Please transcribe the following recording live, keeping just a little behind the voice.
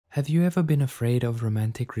Have you ever been afraid of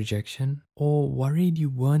romantic rejection or worried you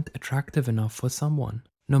weren't attractive enough for someone?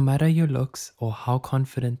 No matter your looks or how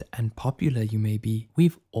confident and popular you may be,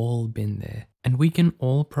 we've all been there. And we can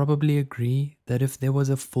all probably agree that if there was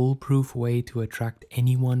a foolproof way to attract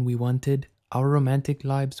anyone we wanted, our romantic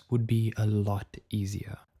lives would be a lot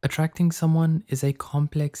easier. Attracting someone is a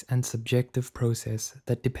complex and subjective process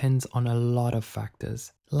that depends on a lot of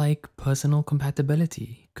factors, like personal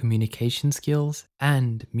compatibility, communication skills,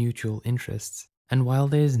 and mutual interests. And while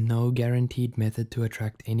there's no guaranteed method to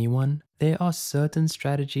attract anyone, there are certain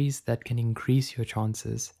strategies that can increase your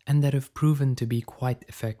chances and that have proven to be quite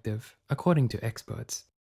effective, according to experts.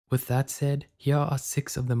 With that said, here are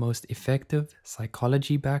 6 of the most effective,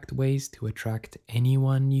 psychology-backed ways to attract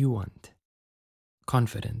anyone you want.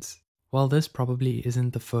 Confidence. While this probably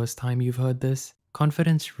isn't the first time you've heard this,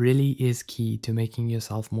 confidence really is key to making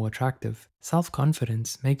yourself more attractive.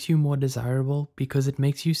 Self-confidence makes you more desirable because it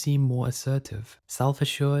makes you seem more assertive,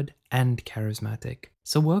 self-assured, and charismatic.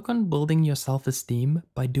 So work on building your self-esteem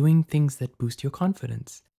by doing things that boost your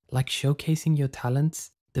confidence, like showcasing your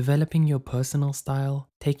talents, developing your personal style,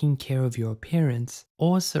 taking care of your appearance,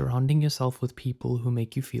 or surrounding yourself with people who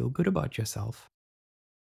make you feel good about yourself.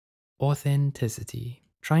 Authenticity.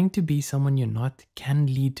 Trying to be someone you're not can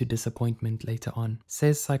lead to disappointment later on,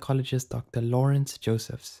 says psychologist Dr. Lawrence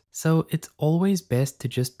Josephs. So it's always best to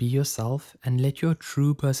just be yourself and let your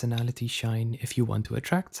true personality shine if you want to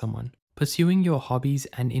attract someone. Pursuing your hobbies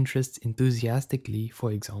and interests enthusiastically,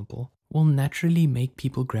 for example, will naturally make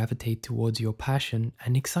people gravitate towards your passion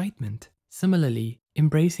and excitement. Similarly,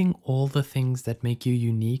 embracing all the things that make you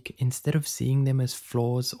unique instead of seeing them as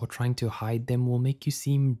flaws or trying to hide them will make you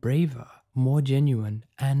seem braver, more genuine,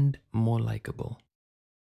 and more likable.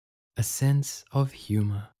 A sense of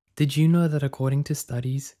humor. Did you know that according to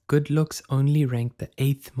studies, good looks only rank the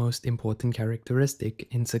 8th most important characteristic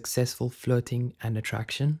in successful flirting and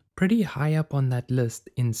attraction? Pretty high up on that list,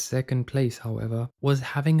 in 2nd place however, was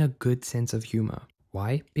having a good sense of humor.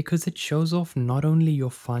 Why? Because it shows off not only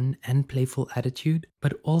your fun and playful attitude,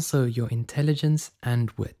 but also your intelligence and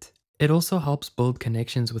wit. It also helps build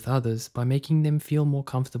connections with others by making them feel more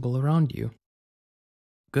comfortable around you.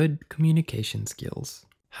 Good communication skills.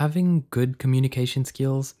 Having good communication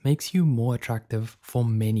skills makes you more attractive for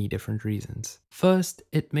many different reasons. First,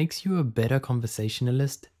 it makes you a better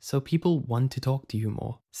conversationalist, so people want to talk to you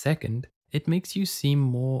more. Second, it makes you seem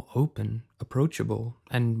more open, approachable,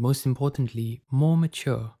 and most importantly, more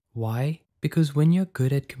mature. Why? Because when you're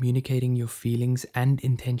good at communicating your feelings and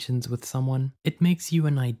intentions with someone, it makes you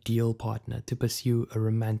an ideal partner to pursue a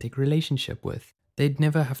romantic relationship with. They'd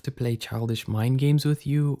never have to play childish mind games with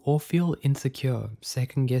you or feel insecure,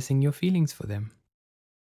 second-guessing your feelings for them.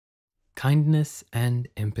 Kindness and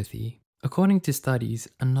empathy. According to studies,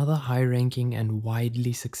 another high-ranking and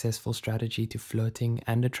widely successful strategy to flirting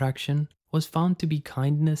and attraction was found to be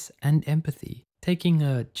kindness and empathy. Taking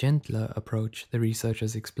a gentler approach, the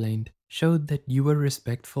researchers explained, showed that you were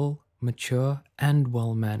respectful, mature, and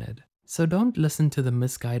well-mannered. So don't listen to the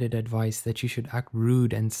misguided advice that you should act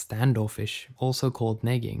rude and standoffish, also called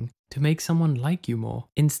negging, to make someone like you more.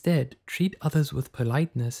 Instead, treat others with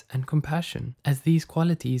politeness and compassion, as these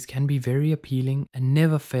qualities can be very appealing and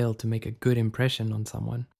never fail to make a good impression on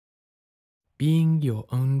someone. Being your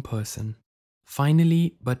own person.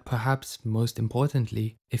 Finally, but perhaps most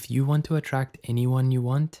importantly, if you want to attract anyone you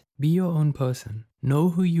want, be your own person. Know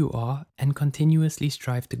who you are and continuously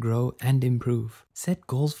strive to grow and improve. Set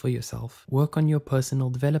goals for yourself, work on your personal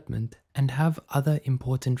development, and have other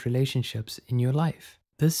important relationships in your life.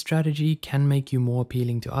 This strategy can make you more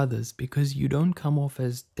appealing to others because you don't come off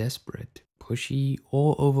as desperate, pushy,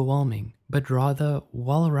 or overwhelming, but rather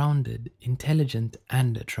well-rounded, intelligent,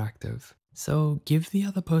 and attractive. So give the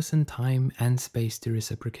other person time and space to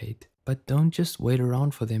reciprocate, but don't just wait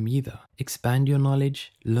around for them either. Expand your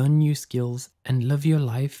knowledge, learn new skills, and live your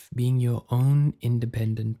life being your own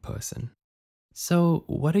independent person. So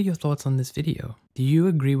what are your thoughts on this video? Do you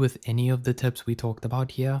agree with any of the tips we talked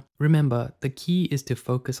about here? Remember, the key is to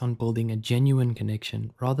focus on building a genuine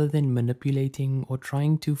connection rather than manipulating or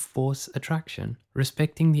trying to force attraction.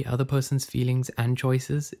 Respecting the other person's feelings and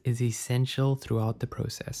choices is essential throughout the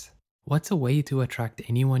process. What's a way to attract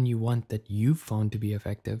anyone you want that you've found to be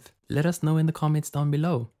effective? Let us know in the comments down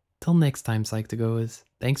below. Till next time, Psych2Goers,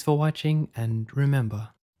 thanks for watching, and remember,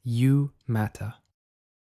 you matter.